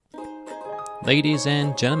Ladies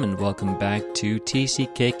and gentlemen, welcome back to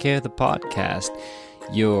TCKK, the podcast,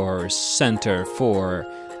 your center for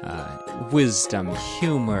wisdom,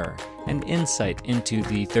 humor, and insight into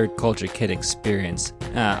the third culture kid experience,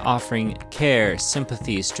 offering care,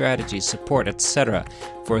 sympathy, strategy, support, etc.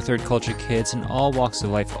 for third culture kids in all walks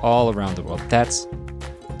of life all around the world. That's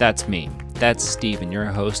me. That's Steven, your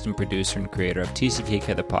host and producer and creator of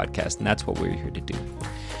TCKK, the podcast, and that's what we're here to do.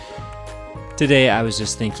 Today, I was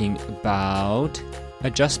just thinking about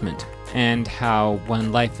adjustment and how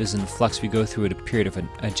when life is in flux, we go through a period of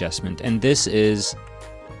adjustment. And this is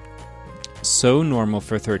so normal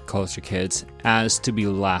for third culture kids as to be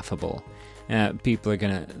laughable. People are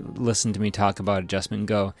going to listen to me talk about adjustment and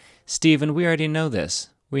go, Steven, we already know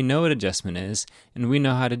this. We know what adjustment is, and we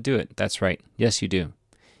know how to do it. That's right. Yes, you do.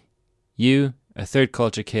 You, a third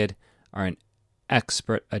culture kid, are an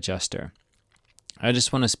expert adjuster. I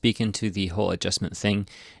just want to speak into the whole adjustment thing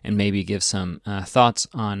and maybe give some thoughts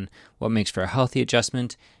on what makes for a healthy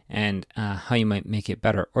adjustment and how you might make it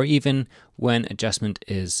better, or even when adjustment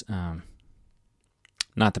is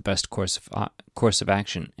not the best course of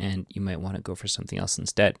action and you might want to go for something else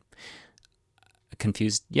instead.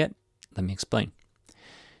 Confused yet? Let me explain.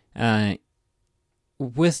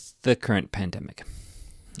 With the current pandemic,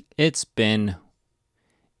 it's been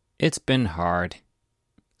hard.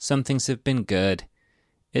 Some things have been good.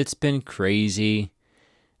 It's been crazy.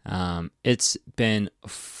 It's been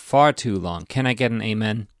far too long. Can I get an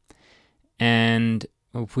amen? And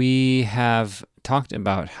we have talked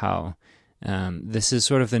about how this is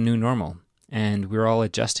sort of the new normal, and we're all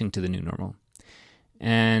adjusting to the new normal.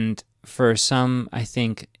 And for some, I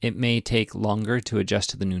think it may take longer to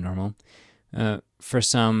adjust to the new normal. For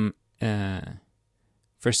some, I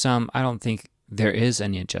don't think there is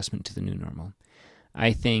any adjustment to the new normal.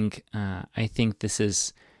 I think this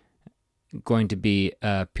is going to be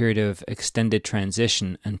a period of extended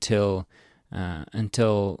transition until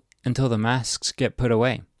the masks get put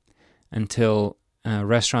away, until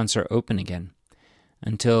restaurants are open again,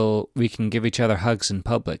 until we can give each other hugs in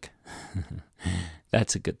public.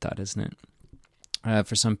 That's a good thought, isn't it?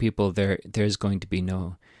 For some people, there's going to be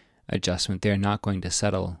no adjustment. They're not going to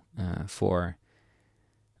settle for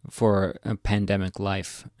a pandemic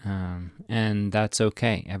life, and that's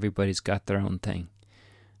okay. Everybody's got their own thing.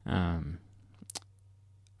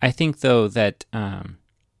 I think, though, that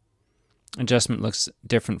adjustment looks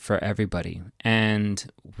different for everybody,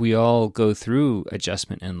 and we all go through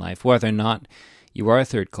adjustment in life, whether or not you are a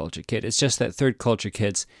third culture kid. It's just that third culture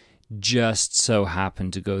kids just so happen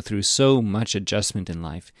to go through so much adjustment in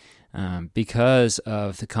life. Because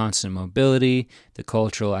of the constant mobility, the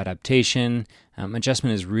cultural adaptation,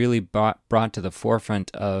 adjustment is really brought to the forefront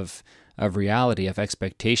of reality, of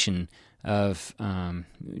expectation, of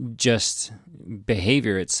just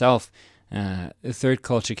behavior itself. Third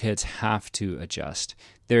culture kids have to adjust.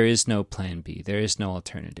 There is no plan B. There is no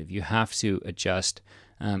alternative. You have to adjust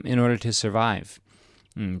in order to survive.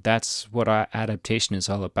 That's what our adaptation is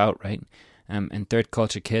all about, right? And third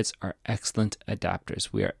culture kids are excellent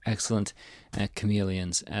adapters. We are excellent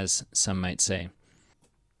chameleons, as some might say.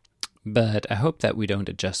 But I hope that we don't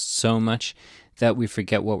adjust so much that we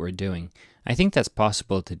forget what we're doing. I think that's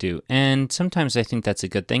possible to do. And sometimes I think that's a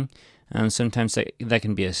good thing. Sometimes that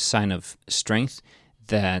can be a sign of strength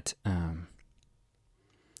that,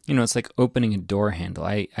 it's like opening a door handle.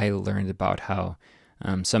 I learned about how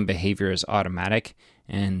some behavior is automatic,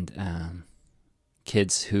 and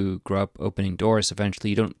kids who grow up opening doors, eventually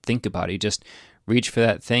you don't think about it. You just reach for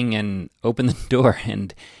that thing and open the door,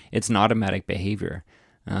 and it's an automatic behavior.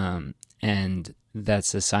 And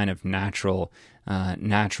that's a sign of natural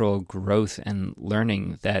growth and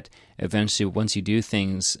learning, that eventually once you do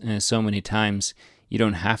things so many times, you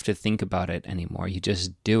don't have to think about it anymore. You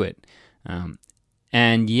just do it.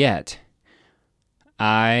 And yet,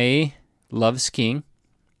 I love skiing.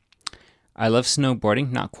 I love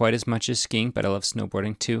snowboarding, not quite as much as skiing, but I love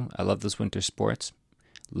snowboarding too. I love those winter sports.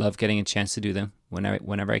 Love getting a chance to do them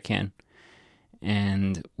whenever I can.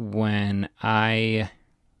 And when I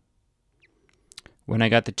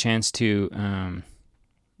got the chance to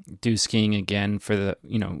do skiing again for the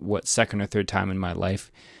second or third time in my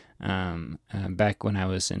life, back when I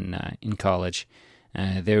was in college,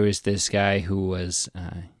 there was this guy who was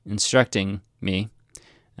instructing me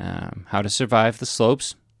how to survive the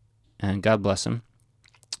slopes. And God bless him.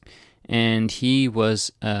 And he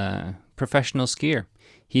was a professional skier.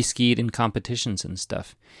 He skied in competitions and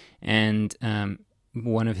stuff. And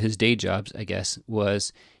one of his day jobs, I guess,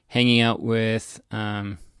 was hanging out with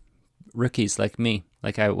rookies like me,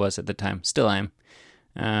 like I was at the time. Still am.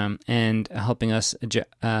 and helping us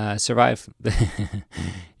survive,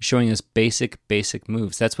 showing us basic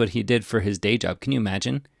moves. That's what he did for his day job. Can you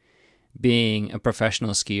imagine being a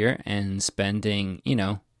professional skier and spending,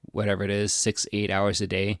 whatever it is, 6-8 hours a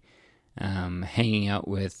day, hanging out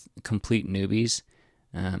with complete newbies,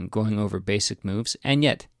 going over basic moves? And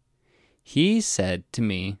yet, he said to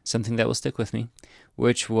me something that will stick with me,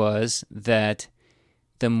 which was that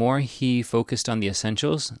the more he focused on the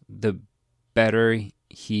essentials, the better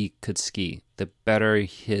he could ski, the better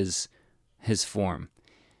his form.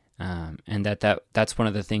 And that's one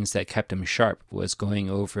of the things that kept him sharp, was going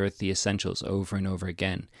over the essentials over and over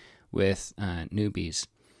again with newbies.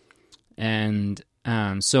 And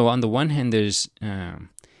so on the one hand, there's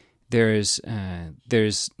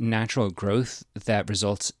natural growth that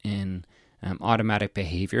results in automatic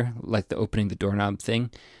behavior, like the opening the doorknob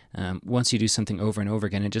thing. Once you do something over and over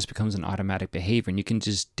again, it just becomes an automatic behavior, and you can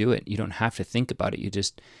just do it. You don't have to think about it. You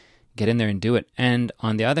just get in there and do it. And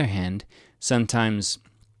on the other hand, sometimes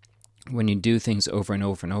when you do things over and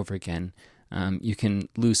over and over again, you can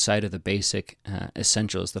lose sight of the basic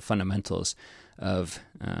essentials, the fundamentals of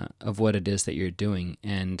what it is that you're doing,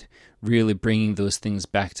 and really bringing those things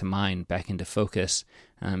back to mind, back into focus,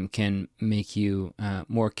 can make you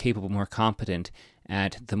more capable, more competent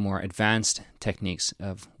at the more advanced techniques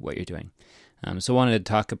of what you're doing. So I wanted to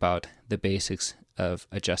talk about the basics of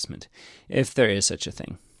adjustment, if there is such a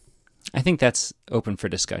thing. I think that's open for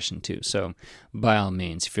discussion too. So by all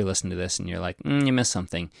means, if you're listening to this and you're like, you missed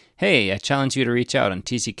something, hey, I challenge you to reach out on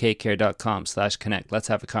tckcare.com/connect. Let's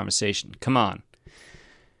have a conversation. Come on.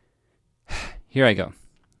 Here I go.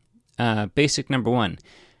 Basic number 1,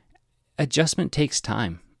 adjustment takes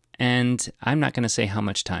time. And I'm not going to say how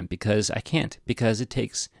much time, because I can't, because it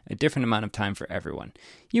takes a different amount of time for everyone.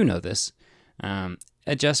 You know this.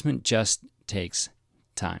 Adjustment just takes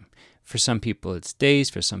time. For some people, it's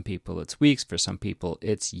days. For some people, it's weeks. For some people,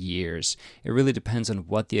 it's years. It really depends on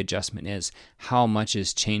what the adjustment is, how much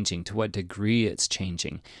is changing, to what degree it's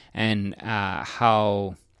changing, and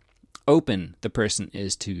how open the person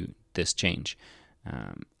is to this change.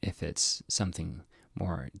 If it's something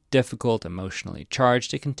more difficult, emotionally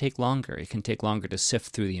charged, it can take longer. It can take longer to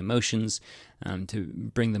sift through the emotions,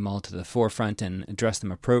 to bring them all to the forefront and address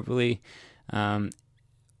them appropriately, or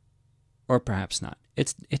perhaps not.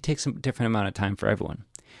 It takes a different amount of time for everyone.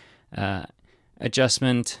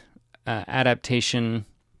 Adjustment, adaptation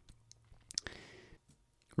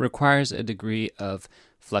requires a degree of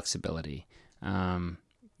flexibility.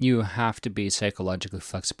 You have to be psychologically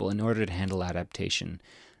flexible in order to handle adaptation.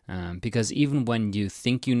 Because even when you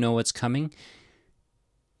think you know what's coming,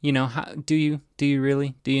 how do you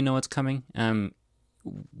really? Do you know what's coming?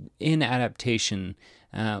 In adaptation,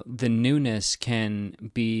 the newness can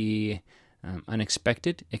be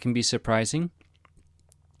unexpected. It can be surprising,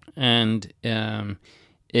 and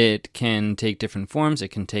it can take different forms. It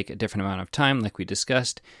can take a different amount of time, like we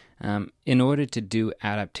discussed. In order to do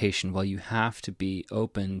adaptation, you have to be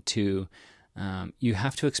open to, you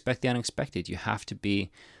have to expect the unexpected. You have to be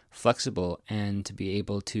flexible and to be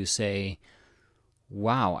able to say,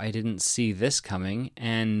 wow, I didn't see this coming,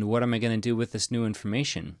 and what am I going to do with this new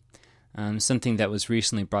information? Something that was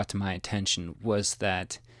recently brought to my attention was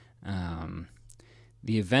that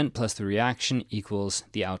the event plus the reaction equals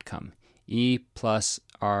the outcome. E plus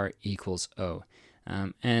R equals O.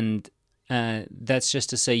 And that's just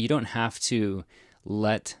to say you don't have to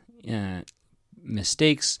let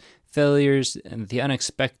mistakes, failures, and the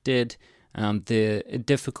unexpected, the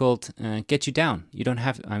difficult get you down. You don't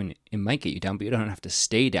have, it might get you down, but you don't have to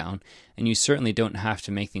stay down. And you certainly don't have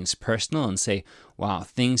to make things personal and say, wow,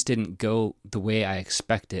 things didn't go the way I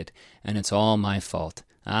expected, and it's all my fault.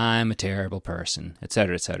 I'm a terrible person,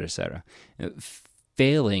 etc., etc., etc.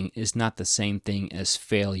 Failing is not the same thing as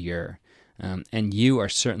failure. And you are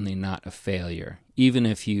certainly not a failure, even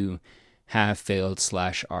if you have failed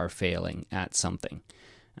 / are failing at something.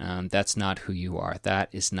 That's not who you are. That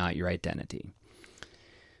is not your identity.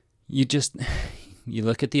 You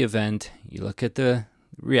look at the event, you look at the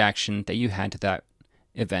reaction that you had to that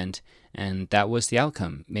event, and that was the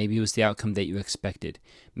outcome. Maybe it was the outcome that you expected.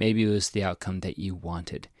 Maybe it was the outcome that you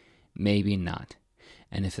wanted. Maybe not.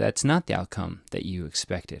 And if that's not the outcome that you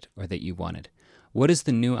expected or that you wanted, what is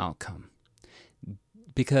the new outcome?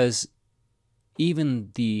 Because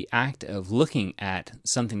even the act of looking at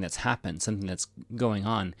something that's happened, something that's going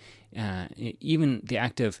on, even the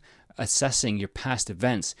act of assessing your past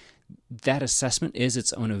events, that assessment is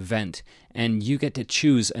its own event, and you get to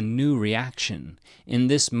choose a new reaction in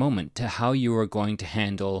this moment to how you are going to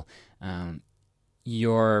handle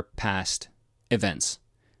your past events.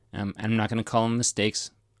 And I'm not going to call them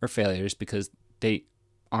mistakes or failures, because they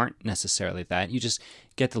aren't necessarily that. You just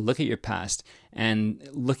get to look at your past, and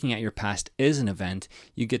looking at your past is an event.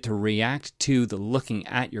 You get to react to the looking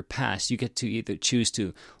at your past. You get to either choose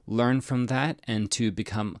to learn from that and to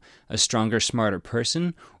become a stronger, smarter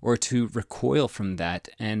person, or to recoil from that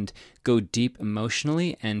and go deep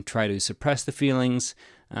emotionally and try to suppress the feelings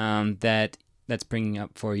that's bringing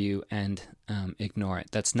up for you and ignore it.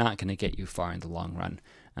 That's not going to get you far in the long run,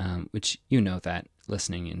 which you know that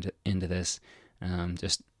listening into this.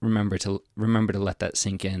 Just remember to let that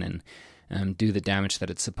sink in and do the damage that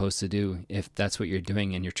it's supposed to do if that's what you're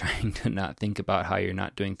doing and you're trying to not think about how you're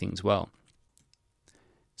not doing things well.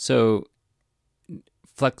 So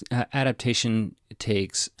adaptation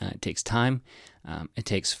takes time. It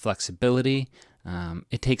takes flexibility.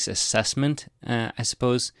 It takes assessment, I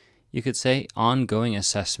suppose you could say, ongoing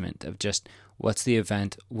assessment of just what's the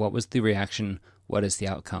event, what was the reaction, what is the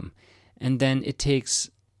outcome. And then it takes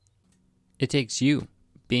you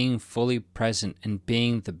being fully present and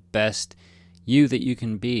being the best you that you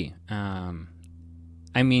can be.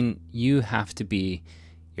 You have to be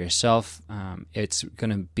yourself. It's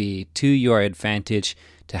going to be to your advantage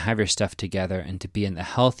to have your stuff together and to be in the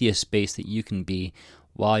healthiest space that you can be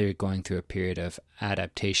while you're going through a period of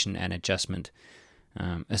adaptation and adjustment.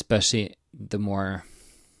 Especially the more,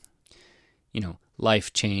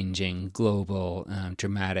 life-changing, global,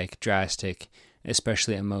 drastic,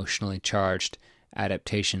 especially emotionally charged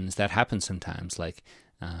adaptations that happen sometimes, like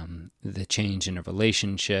the change in a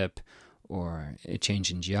relationship or a change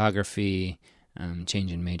in geography,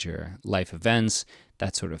 change in major life events,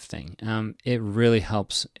 that sort of thing. It really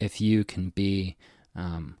helps if you can be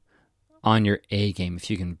on your A game, if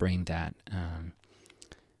you can bring that.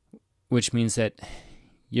 Which means that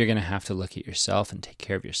you're going to have to look at yourself and take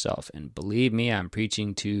care of yourself. And believe me, I'm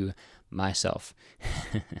preaching to myself.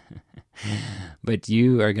 But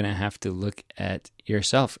you are going to have to look at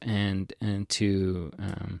yourself and to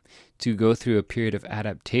go through a period of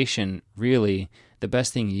adaptation. Really, the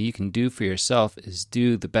best thing you can do for yourself is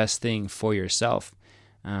do the best thing for yourself.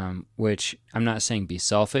 Which I'm not saying be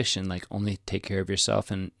selfish and only take care of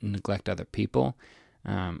yourself and neglect other people.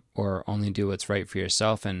 Or only do what's right for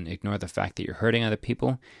yourself and ignore the fact that you're hurting other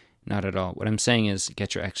people. Not at all. What I'm saying is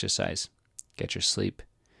get your exercise, get your sleep,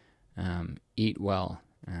 eat well,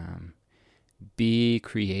 be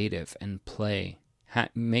creative and play.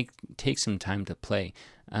 Take some time to play.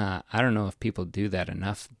 I don't know if people do that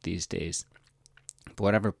enough these days. But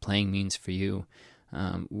whatever playing means for you,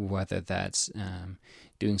 whether that's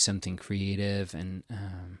doing something creative and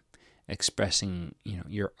expressing,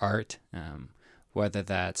 your art. Whether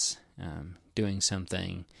that's doing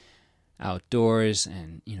something outdoors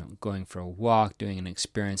and, going for a walk, doing an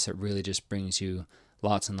experience that really just brings you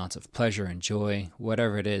lots and lots of pleasure and joy,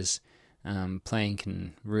 whatever it is, playing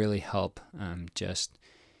can really help just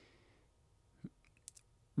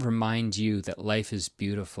remind you that life is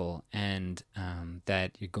beautiful and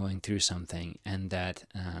that you're going through something and that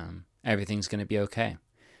everything's going to be okay.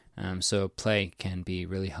 So play can be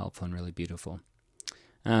really helpful and really beautiful.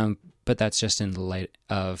 But that's just in the light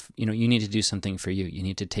of, you need to do something for you. You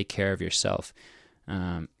need to take care of yourself.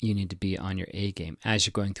 You need to be on your A game as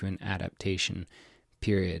you're going through an adaptation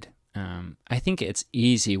period. I think it's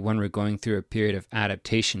easy when we're going through a period of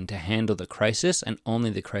adaptation to handle the crisis and only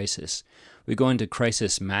the crisis. We go into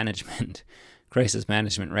crisis management,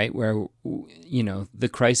 right? Where, the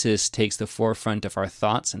crisis takes the forefront of our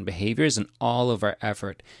thoughts and behaviors and all of our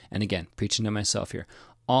effort. And again, preaching to myself here,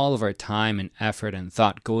 all of our time and effort and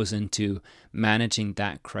thought goes into managing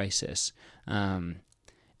that crisis. And,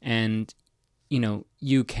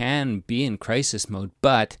 you can be in crisis mode,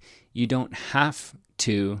 but you don't have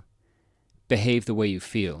to behave the way you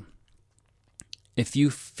feel. If you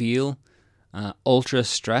feel ultra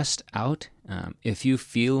stressed out, if you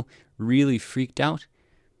feel really freaked out,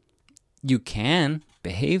 you can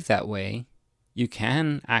behave that way. You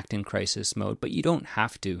can act in crisis mode, but you don't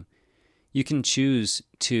have to. You can choose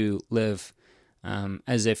to live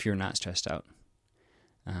as if you're not stressed out.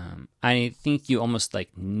 I think you almost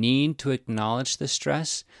need to acknowledge the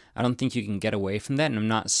stress. I don't think you can get away from that, and I'm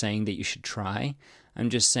not saying that you should try. I'm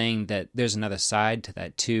just saying that there's another side to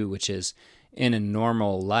that too, which is in your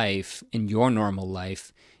normal life,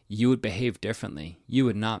 you would behave differently. You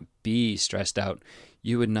would not be stressed out.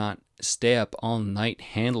 You would not stay up all night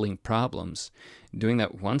handling problems. Doing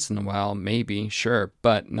that once in a while, maybe, sure,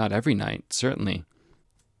 but not every night, certainly.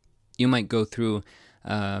 You might go through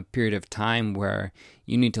a period of time where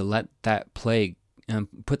you need to let that play,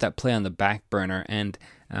 put that play on the back burner and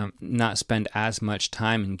not spend as much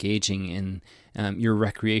time engaging in your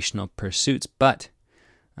recreational pursuits, but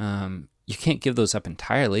you can't give those up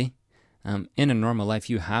entirely. in a normal life,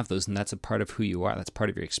 you have those, and that's a part of who you are. That's part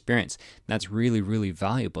of your experience. That's really, really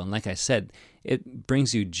valuable. And like I said, it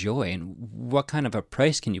brings you joy. And what kind of a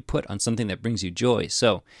price can you put on something that brings you joy?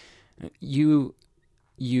 So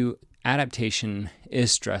adaptation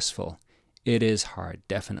is stressful. It is hard,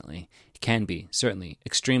 definitely. It can be, certainly,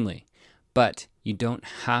 extremely. But you don't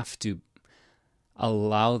have to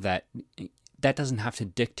allow that. That doesn't have to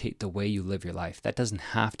dictate the way you live your life. That doesn't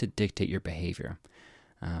have to dictate your behavior.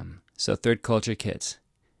 So third culture kids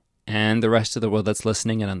and the rest of the world that's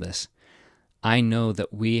listening in on this, I know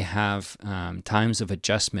that we have times of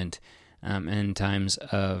adjustment and times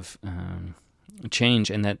of change,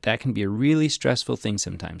 and that can be a really stressful thing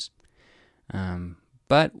sometimes.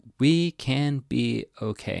 But we can be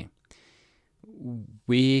okay.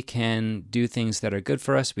 We can do things that are good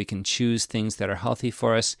for us. We can choose things that are healthy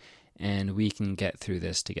for us, and we can get through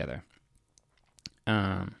this together.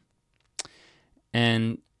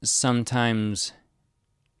 And sometimes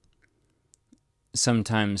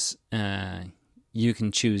you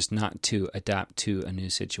can choose not to adapt to a new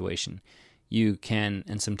situation. You can,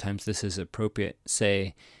 and sometimes this is appropriate,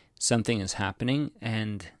 say something is happening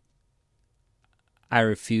and I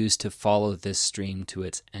refuse to follow this stream to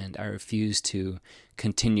its end. I refuse to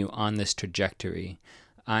continue on this trajectory.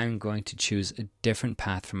 I'm going to choose a different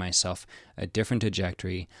path for myself, a different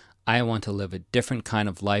trajectory. I want to live a different kind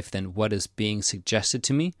of life than what is being suggested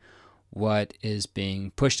to me, what is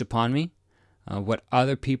being pushed upon me, what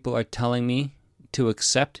other people are telling me to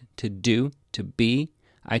accept, to do, to be.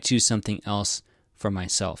 I choose something else for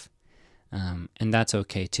myself. And that's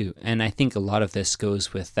okay too. And I think a lot of this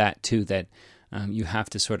goes with that too, that you have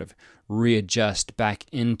to sort of readjust back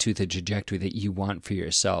into the trajectory that you want for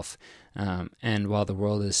yourself. And while the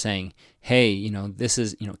world is saying, hey, this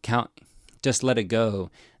is, just let it go.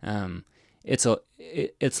 It's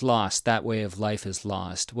lost. That way of life is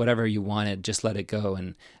lost. Whatever you wanted, just let it go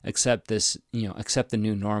and accept this, accept the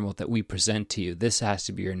new normal that we present to you. This has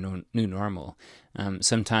to be your new normal.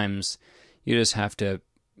 Sometimes you just have to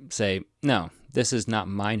say, no, this is not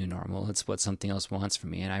my new normal. It's what something else wants from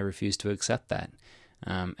me, and I refuse to accept that.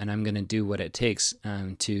 And I'm going to do what it takes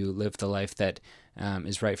to live the life that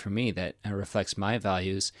is right for me, that reflects my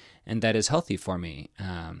values, and that is healthy for me,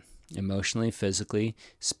 emotionally, physically,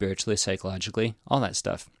 spiritually, psychologically, all that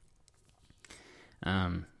stuff.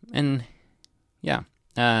 And yeah,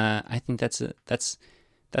 I think that's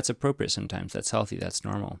appropriate sometimes. That's healthy. That's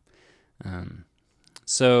normal.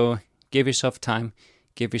 So give yourself time.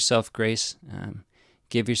 Give yourself grace.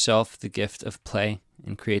 Give yourself the gift of play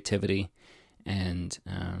and creativity. And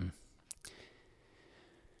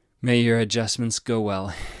may your adjustments go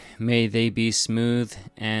well. May they be smooth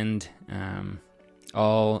and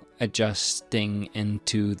all adjusting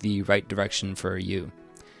into the right direction for you.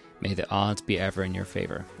 May the odds be ever in your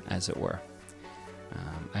favor, as it were.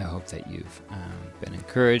 I hope that you've been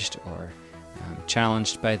encouraged or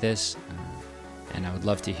challenged by this. And I would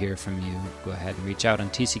love to hear from you. Go ahead and reach out on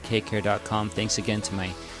tckcare.com. Thanks again to my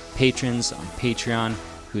patrons on Patreon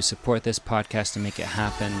who support this podcast to make it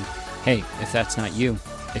happen. Hey, if that's not you,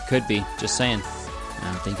 it could be. Just saying.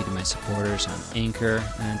 Thank you to my supporters on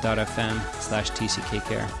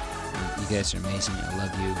anchor.fm/tckcare. You guys are amazing. I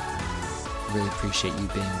love you. Really appreciate you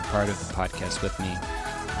being part of the podcast with me.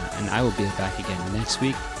 And I will be back again next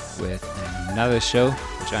week with another show,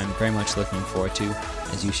 which I'm very much looking forward to,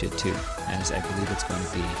 as you should too, as I believe it's going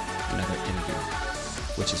to be another interview,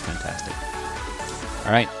 which is fantastic.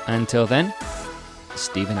 All right, until then,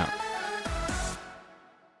 Stephen out.